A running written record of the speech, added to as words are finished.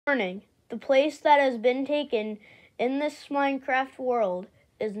Warning, the place that has been taken in this Minecraft world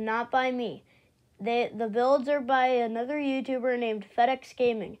is not by me. The builds are by another YouTuber named FedEx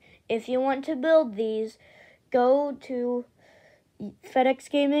Gaming. If you want to build these, go to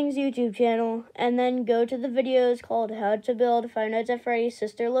FedEx Gaming's YouTube channel and then go to the videos called How to Build Five Nights at Freddy's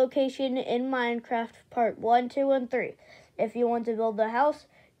Sister Location in Minecraft Part 1, 2, and 3. If you want to build the house,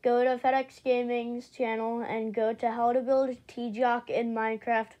 go to FedEx Gaming's channel and go to How to Build T-Jock in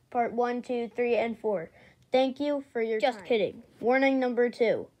Minecraft Part 1, 2, 3, and 4. Thank you for your time. Just kidding. Warning number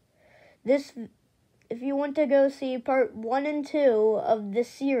 2. If you want to go see Part 1 and 2 of this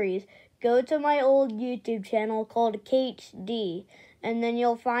series, go to my old YouTube channel called Kate D, and then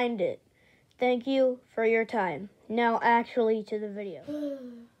you'll find it. Thank you for your time. Now actually to the video.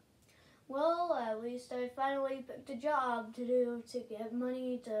 Well, at least I finally picked a job to do to get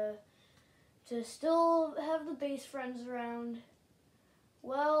money to still have the base friends around.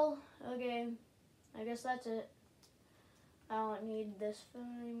 Well, okay, I guess that's it. I don't need this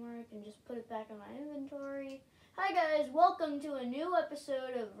phone anymore. I can just put it back in my inventory. Hi guys, welcome to a new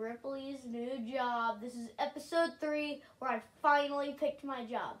episode of Ripley's New Job. This is episode 3 where I finally picked my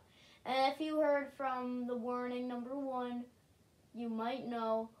job. And if you heard from the warning number 1, you might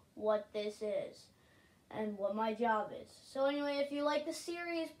know what this is and what my job is. So anyway, if you like the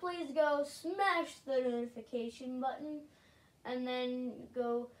series, please go smash the notification button and then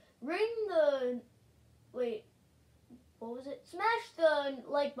go ring the, smash the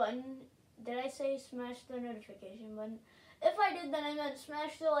like button. Did I say smash the notification button? If I did, then I meant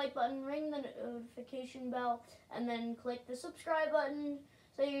smash the like button, ring the notification bell, and then click the subscribe button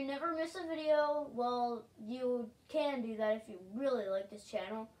so you never miss a video. Well, you can do that if you really like this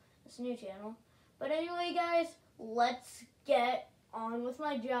channel, this new channel. But anyway, guys, let's get on with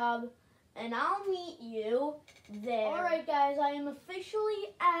my job, and I'll meet you there. Alright, guys, I am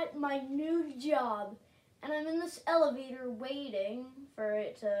officially at my new job. And I'm in this elevator waiting for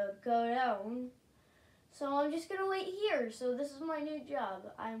it to go down. So I'm just going to wait here. So this is my new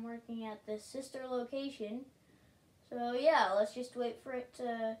job. I'm working at this sister location. So yeah, let's just wait for it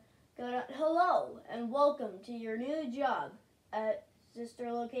to go down. Hello, and welcome to your new job at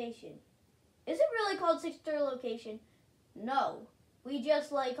sister location. Is it really called sister location? No, we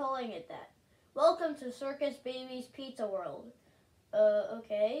just like calling it that. Welcome to Circus Baby's Pizza World.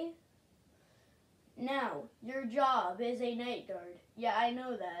 Okay. Now, your job is a night guard. Yeah, I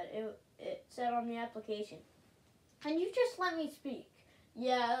know that. It said on the application. Can you just let me speak?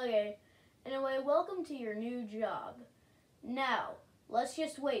 Yeah, okay. Anyway, welcome to your new job. Now, let's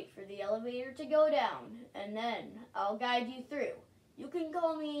just wait for the elevator to go down, and then I'll guide you through. You can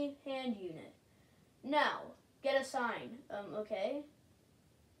call me Hand Unit. Now, get a sign. Okay?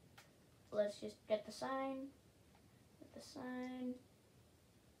 Let's just get the sign. Get the sign.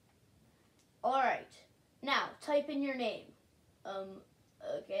 Alright, now type in your name.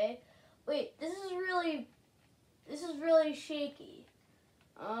 Okay. Wait, this is really shaky.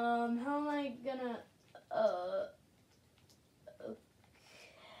 How am I gonna,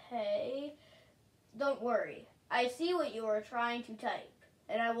 okay. Don't worry, I see what you are trying to type,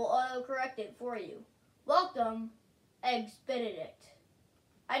 and I will auto-correct it for you. Welcome, Eggs Benedict.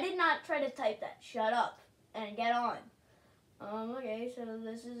 I did not try to type that. Shut up and get on. Okay, so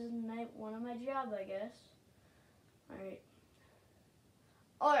this is night 1 of my job, I guess.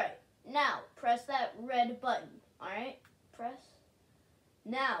 Alright, now press that red button. Alright, press.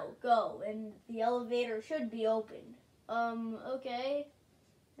 Now go, and the elevator should be open. Okay.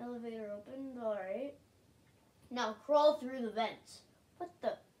 Elevator opened, alright. Now crawl through the vents. What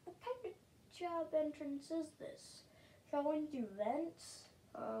kind of job entrance is this? Crawling through vents?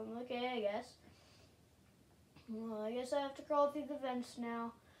 Okay, I guess. Well, I guess I have to crawl through the vents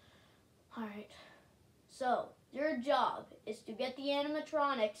now. Alright. So, your job is to get the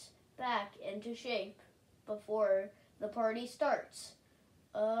animatronics back into shape before the party starts.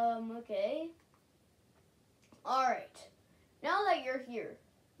 Okay. Alright. Now that you're here,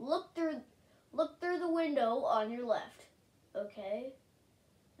 look through the window on your left. Okay?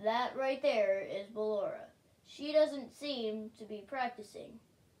 That right there is Ballora. She doesn't seem to be practicing.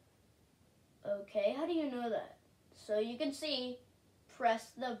 Okay, how do you know that? So you can see,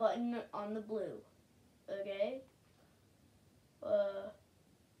 press the button on the blue. Okay?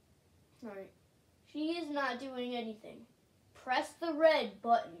 Alright. She is not doing anything. Press the red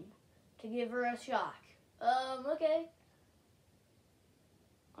button to give her a shock. Okay.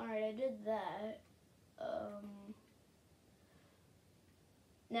 Alright, I did that.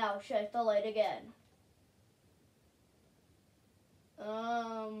 Now shut the light again.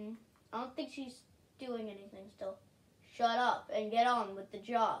 I don't think she's doing anything still. Shut up and get on with the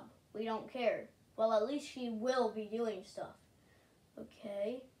job. We don't care. Well, at least she will be doing stuff.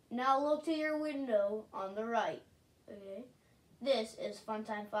 Okay. Now look to your window on the right. Okay. This is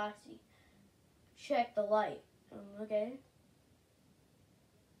Funtime Foxy. Check the light. Okay.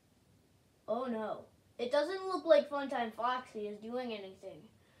 Oh no. It doesn't look like Funtime Foxy is doing anything.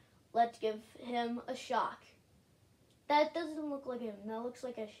 Let's give him a shock. That doesn't look like him. That looks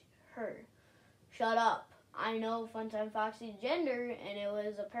like her. Shut up. I know Funtime Foxy's gender, and it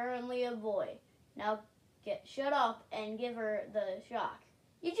was apparently a boy. Now shut up and give her the shock.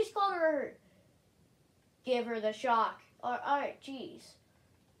 You just called her. Give her the shock. Alright, jeez.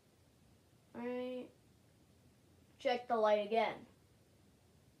 Alright. Check the light again.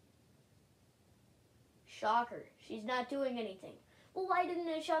 Shock her. She's not doing anything. Well, why didn't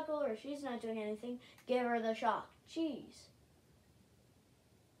it shock her? She's not doing anything. Give her the shock. Jeez.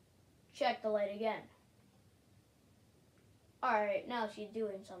 Check the light again. Alright, now she's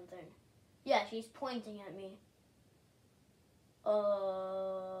doing something. Yeah, she's pointing at me.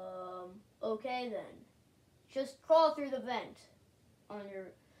 Okay then. Just crawl through the vent on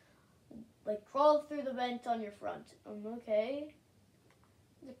your, crawl through the vent on your front. Okay.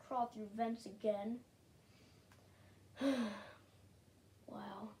 Crawl through vents again.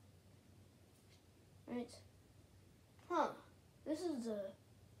 Wow. Right. Huh. This is a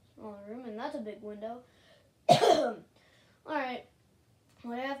small room, and that's a big window. Alright.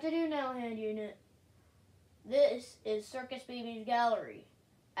 What I have to do now, hand unit. This is Circus Baby's gallery.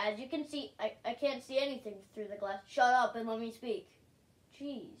 As you can see, I can't see anything through the glass. Shut up and let me speak.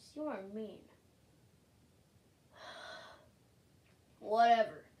 Jeez, you are mean.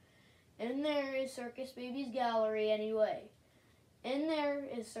 Whatever. In there is Circus Baby's gallery anyway. In there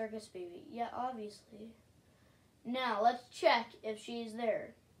is Circus Baby. Yeah, obviously. Now, let's check if she's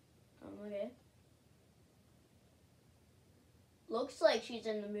there. Okay. Looks like she's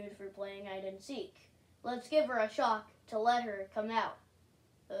in the mood for playing hide and seek. Let's give her a shock to let her come out.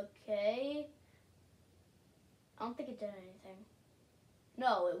 Okay. I don't think it did anything.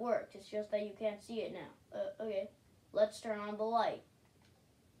 No, it worked. It's just that you can't see it now. Okay. Let's turn on the light.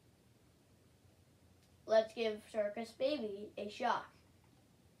 Let's give Circus Baby a shock.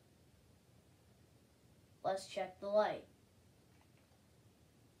 Let's check the light.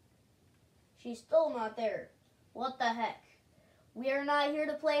 She's still not there. What the heck? We are not here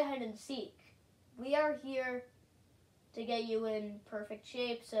to play hide and seek. We are here to get you in perfect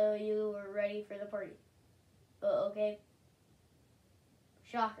shape so you are ready for the party. Okay?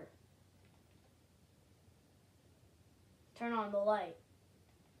 Shocker. Turn on the light.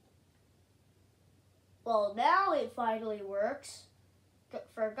 Well, now it finally works.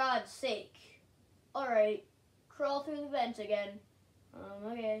 For God's sake. Alright. Crawl through the vents again.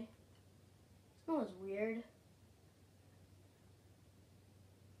 Okay. That was weird.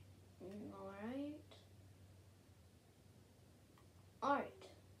 Alright.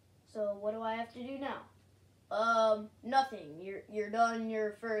 So what do I have to do now? Nothing. You're done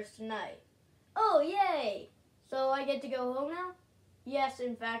your first night. Oh, yay! So I get to go home now? Yes,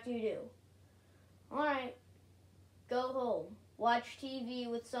 in fact you do. Alright. Go home. Watch TV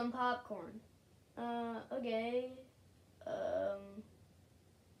with some popcorn. Okay.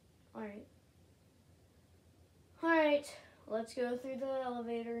 Alright. Alright. Let's go through the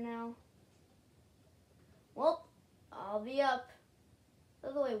elevator now. Well, I'll be up.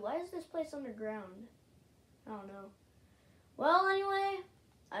 By the way, why is this place underground? I don't know. Well, anyway,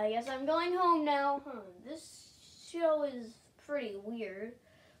 I guess I'm going home now. This show is pretty weird,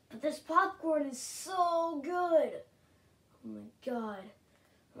 but this popcorn is so good. Oh my god.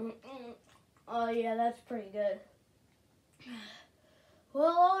 Oh yeah, that's pretty good.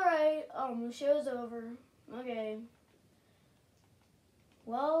 Well, alright, the show's over. Okay.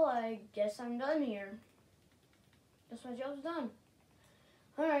 Well, I guess I'm done here. Guess my job's done.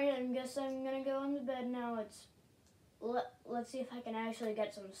 Alright, I guess I'm gonna go into bed now. Let's see if I can actually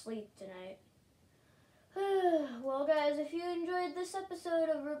get some sleep tonight. Well, guys, if you enjoyed this episode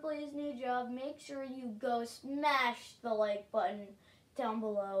of Ripley's New Job, make sure you go smash the like button down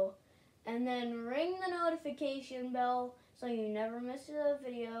below. And then ring the notification bell so you never miss a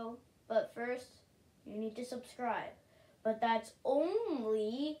video. But first, you need to subscribe. But that's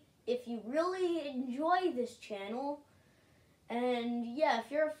only if you really enjoy this channel. And yeah, if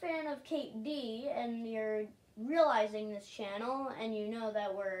you're a fan of Kate D and you're realizing this channel and you know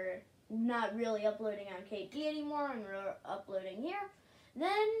that we're not really uploading on Kate D anymore and we're uploading here,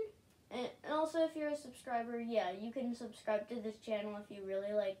 then, and also if you're a subscriber, yeah, you can subscribe to this channel if you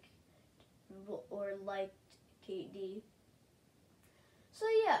really like or liked Kate D. So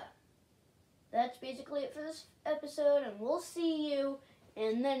yeah, that's basically it for this episode, and we'll see you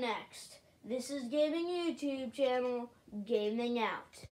in the next. This is Gaming YouTube channel, Gaming Out.